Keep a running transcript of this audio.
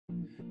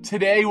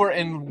Today we're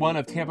in one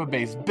of Tampa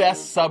Bay's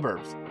best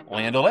suburbs,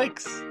 Land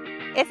O'Lakes.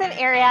 It's an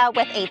area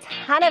with a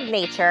ton of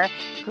nature,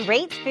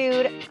 great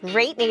food,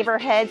 great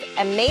neighborhoods,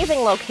 amazing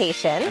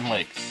location. And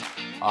lakes.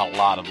 A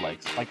lot of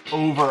lakes, like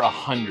over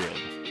 100.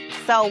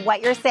 So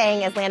what you're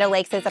saying is Land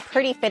O'Lakes is a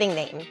pretty fitting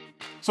name.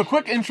 So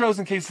quick intros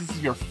in case this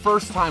is your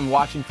first time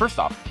watching. First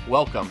off,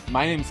 welcome.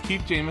 My name is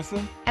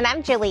Jamison. And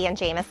I'm Jillian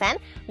Jamison.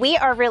 We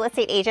are real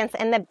estate agents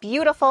in the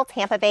beautiful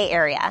Tampa Bay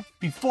area.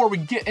 Before we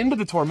get into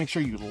the tour, make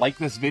sure you like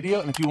this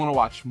video. And if you want to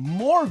watch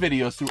more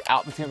videos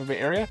throughout the Tampa Bay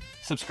area,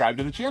 subscribe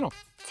to the channel.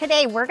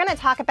 Today, we're going to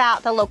talk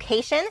about the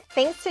location,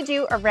 things to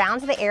do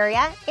around the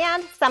area,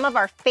 and some of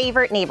our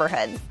favorite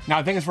neighborhoods. Now,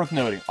 I think it's worth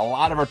noting, a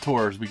lot of our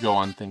tours, we go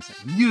on things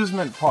like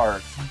amusement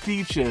parks,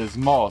 beaches,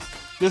 malls.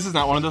 This is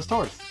not one of those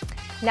tours.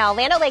 Now,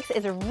 Land O'Lakes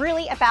is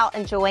really about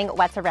enjoying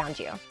what's around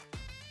you.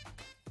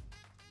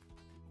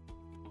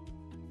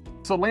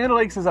 So Land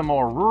O'Lakes is a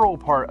more rural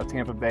part of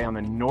Tampa Bay on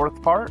the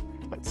north part,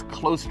 but it's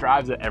close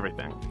drives at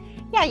everything.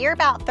 Yeah, you're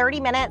about 30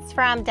 minutes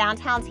from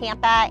downtown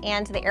Tampa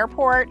and to the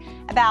airport,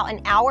 about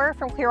an hour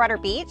from Clearwater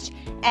Beach,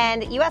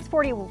 and US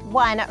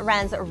 41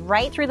 runs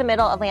right through the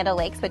middle of Land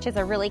O'Lakes, which is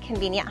a really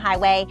convenient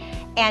highway,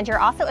 and you're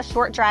also a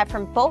short drive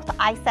from both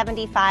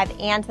I-75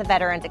 and the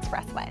Veterans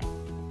Expressway.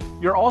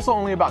 You're also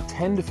only about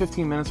 10 to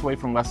 15 minutes away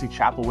from Wesley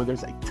Chapel, where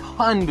there's a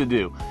ton to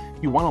do.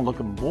 If you want to look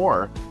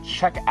more,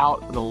 check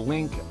out the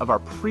link of our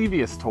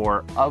previous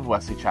tour of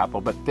Wesley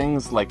Chapel, but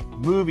things like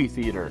movie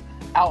theater,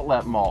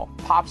 outlet mall,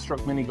 pop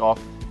stroke mini golf,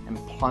 and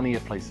plenty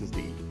of places to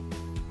eat.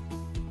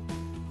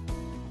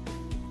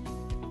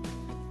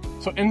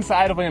 So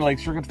inside of Land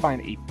O'Lakes, you're going to find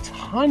a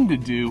ton to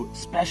do,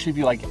 especially if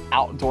you like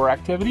outdoor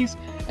activities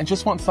and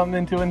just want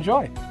something to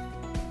enjoy.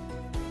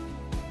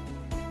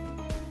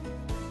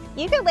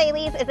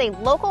 Ukulele's is a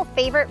local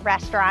favorite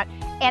restaurant,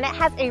 and it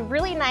has a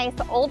really nice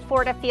old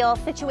Florida feel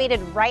situated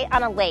right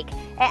on a lake.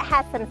 It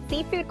has some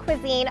seafood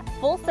cuisine,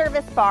 full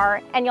service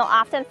bar, and you'll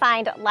often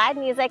find live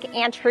music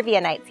and trivia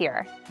nights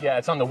here. Yeah,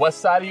 it's on the west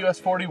side of US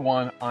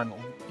 41 on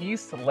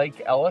East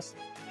Lake Ellis.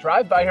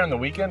 Drive by here on the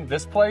weekend,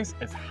 this place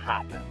is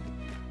hopping.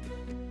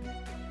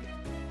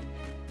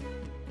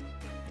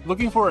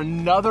 Looking for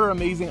another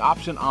amazing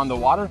option on the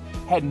water?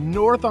 Head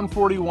north on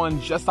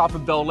 41 just off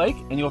of Bell Lake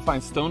and you'll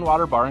find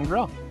Stonewater Bar and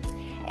Grill.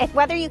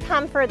 Whether you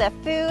come for the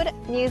food,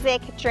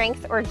 music,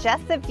 drinks, or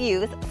just the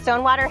views,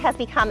 Stonewater has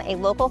become a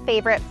local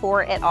favorite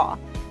for it all.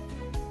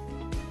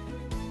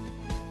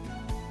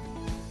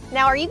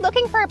 Now, are you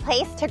looking for a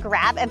place to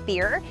grab a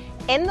beer?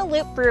 In the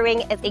Loop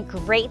Brewing is a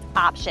great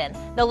option.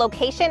 The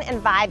location and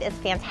vibe is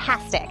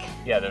fantastic.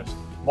 Yeah, there's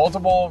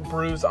multiple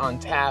brews on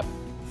tap.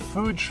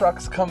 Food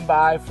trucks come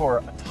by for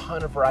a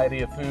ton of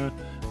variety of food.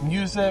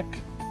 Music.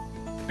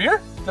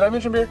 Beer? Did I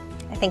mention beer?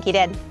 I think you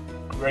did.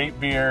 Great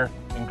beer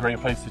and great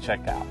place to check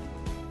out.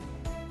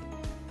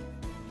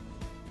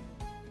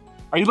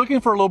 Are you looking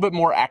for a little bit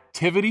more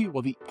activity?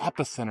 Well, the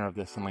epicenter of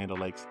this in Land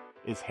O'Lakes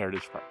is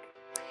Heritage Park.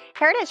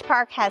 Heritage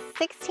Park has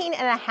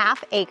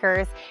 16.5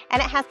 acres,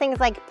 and it has things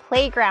like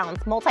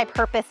playgrounds,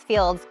 multi-purpose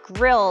fields,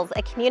 grills,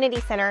 a community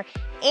center,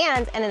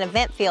 and an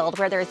event field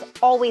where there's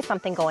always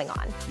something going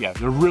on. Yeah,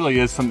 there really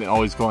is something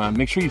always going on.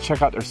 Make sure you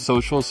check out their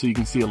socials so you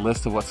can see a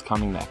list of what's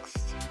coming next.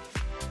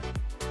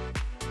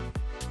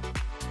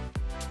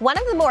 One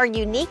of the more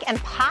unique and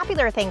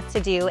popular things to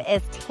do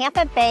is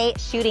Tampa Bay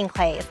shooting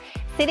clays.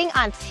 Sitting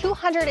on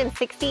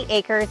 260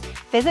 acres,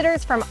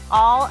 visitors from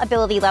all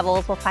ability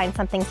levels will find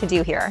something to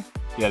do here.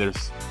 Yeah,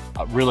 there's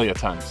really a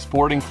ton.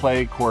 Sporting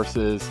clay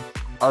courses,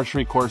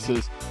 archery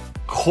courses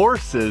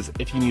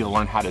if you need to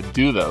learn how to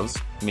do those,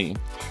 and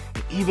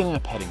even a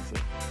petting zoo.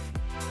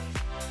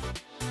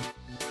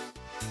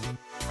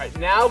 All right,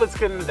 now let's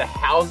get into the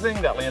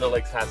housing that Land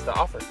O'Lakes has to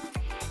offer.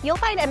 You'll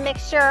find a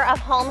mixture of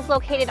homes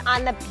located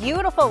on the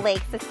beautiful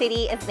lakes the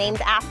city is named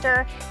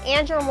after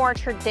and your more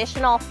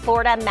traditional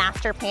Florida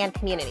master plan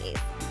communities.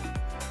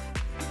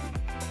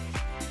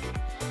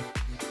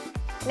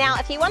 Now,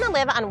 if you want to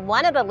live on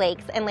one of the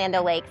lakes in Land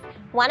O'Lakes,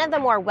 one of the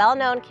more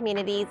well-known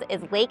communities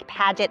is Lake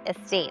Padgett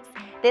Estates.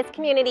 This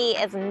community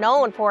is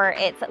known for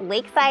its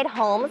lakeside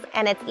homes,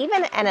 and it's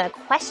even an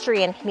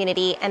equestrian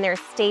community, and there's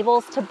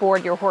stables to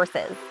board your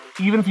horses.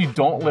 Even if you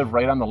don't live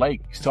right on the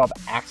lake, you still have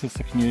access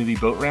to community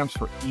boat ramps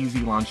for easy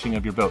launching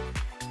of your boat.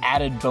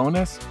 Added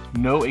bonus,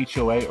 no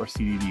HOA or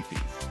CDD fees.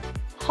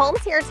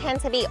 Homes here tend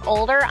to be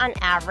older on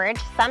average,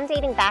 some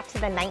dating back to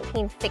the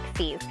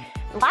 1960s.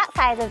 Lot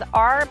sizes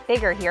are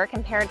bigger here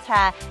compared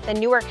to the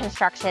newer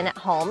construction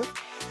homes,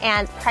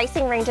 and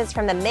pricing ranges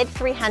from the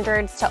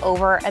mid-300s to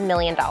over $1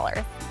 million.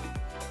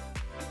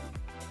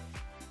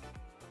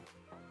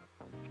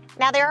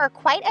 Now, there are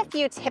quite a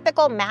few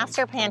typical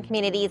master plan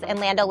communities in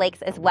Land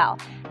O'Lakes as well.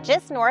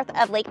 Just north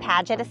of Lake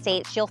Padgett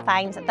Estates, you'll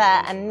find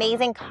the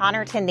amazing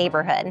Connerton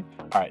neighborhood.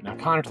 All right, now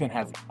Connerton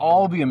has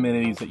all the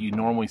amenities that you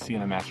normally see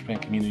in a master plan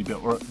community,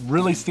 but where it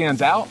really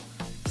stands out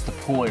is the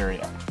pool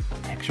area.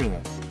 Picture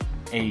this,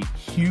 a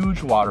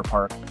huge water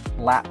park,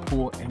 lap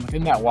pool, and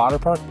within that water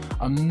park,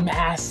 a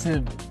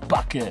massive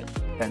bucket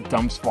that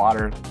dumps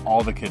water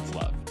all the kids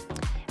love.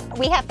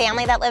 We have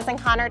family that lives in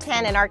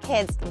Connerton, and our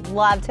kids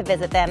love to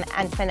visit them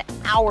and spend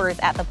hours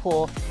at the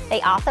pool.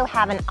 They also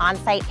have an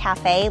on-site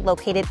cafe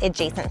located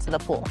adjacent to the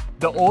pool.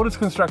 The oldest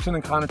construction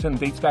in Connerton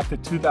dates back to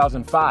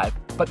 2005,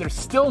 but there's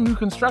still new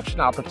construction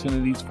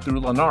opportunities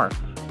through Lennar.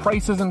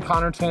 Prices in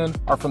Connerton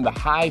are from the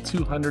high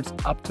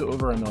 200s up to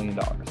over $1 million.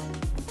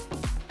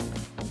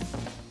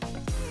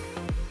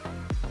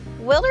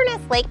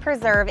 Wilderness Lake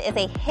Preserve is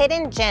a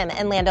hidden gem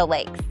in Land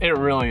O'Lakes. It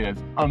really is.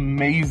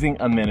 Amazing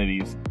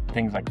amenities.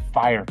 Things like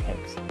fire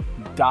pits,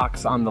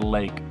 docks on the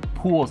lake,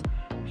 pools,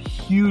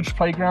 huge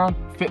playground,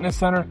 fitness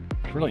center.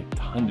 There's really a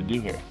ton to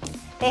do here.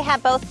 They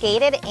have both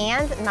gated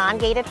and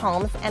non-gated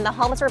homes, and the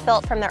homes were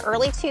built from the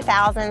early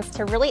 2000s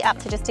to really up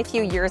to just a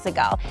few years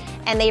ago.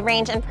 And they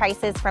range in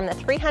prices from the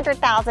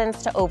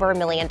 $300,000s to over $1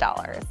 million.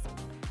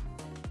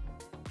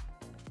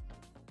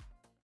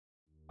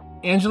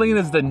 Angeline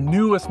is the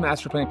newest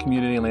master plan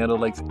community in Land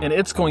O'Lakes, and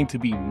it's going to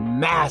be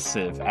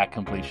massive at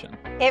completion.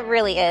 It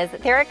really is.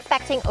 They're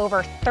expecting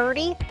over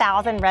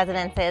 30,000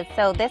 residences,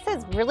 so this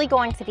is really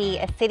going to be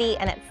a city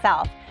in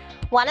itself.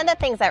 One of the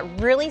things that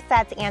really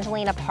sets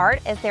Angeline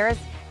apart is there's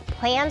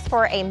plans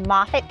for a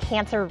Moffitt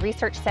Cancer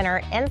Research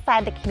Center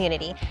inside the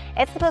community.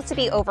 It's supposed to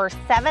be over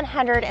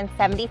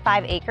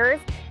 775 acres,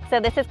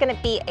 so this is going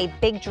to be a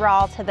big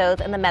draw to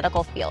those in the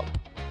medical field.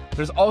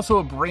 There's also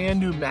a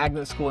brand new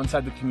magnet school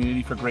inside the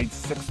community for grades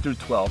 6 through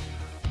 12.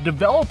 The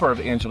developer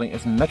of Angeline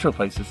is Metro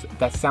Places. If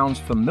that sounds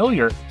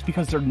familiar, it's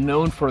because they're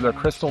known for their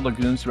crystal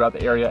lagoons throughout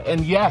the area.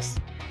 And yes,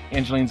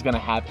 Angeline's going to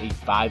have a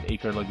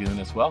 5-acre lagoon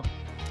as well.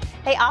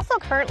 They also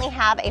currently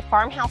have a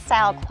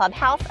farmhouse-style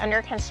clubhouse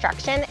under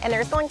construction, and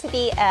there's going to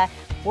be a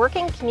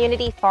working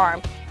community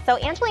farm. So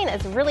Angeline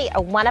is really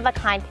a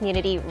one-of-a-kind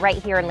community right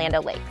here in Land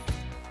O'Lakes.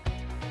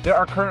 There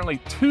are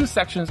currently 2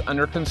 sections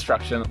under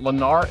construction.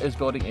 Lennar is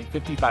building a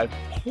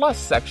 55-plus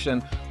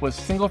section with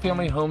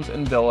single-family homes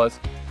and villas.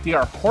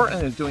 D.R.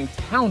 Horton is doing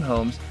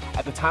townhomes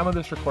at the time of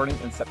this recording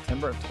in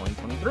September of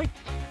 2023.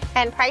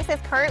 And prices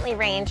currently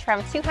range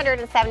from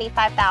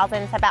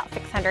 $275,000 to about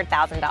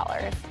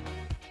 $600,000.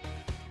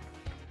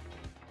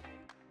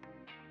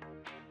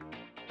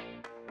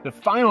 The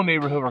final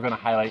neighborhood we're going to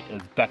highlight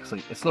is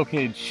Bexley. It's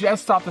located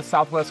just off the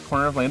southwest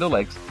corner of Land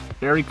O'Lakes,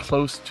 very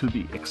close to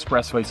the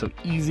expressway, so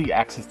easy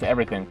access to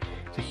everything.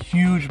 It's a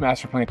huge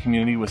master plan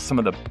community with some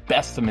of the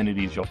best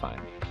amenities you'll find.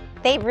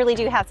 They really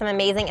do have some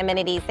amazing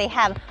amenities. They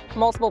have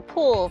multiple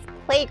pools,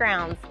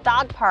 playgrounds,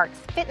 dog parks,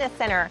 fitness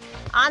center,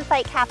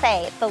 on-site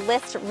cafe. The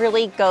list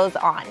really goes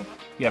on.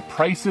 Yeah,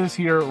 prices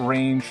here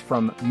range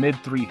from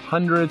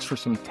mid-300s for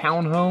some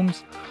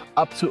townhomes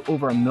up to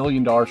over $1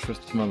 million for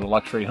some of the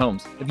luxury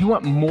homes. If you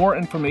want more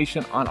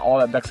information on all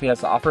that Bexley has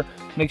to offer,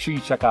 make sure you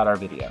check out our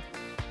video.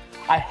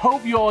 I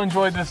hope you all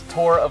enjoyed this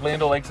tour of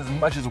Land O'Lakes as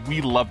much as we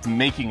loved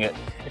making it.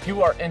 If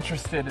you are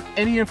interested in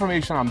any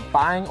information on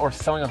buying or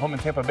selling a home in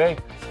Tampa Bay,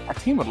 our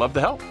team would love to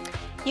help.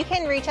 You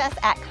can reach us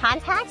at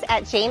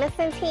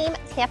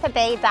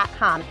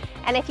contact@jamisonteamtampabay.com.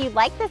 And if you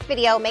like this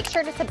video, make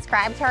sure to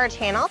subscribe to our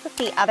channel to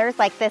see others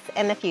like this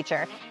in the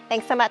future.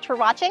 Thanks so much for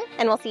watching,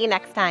 and we'll see you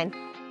next time.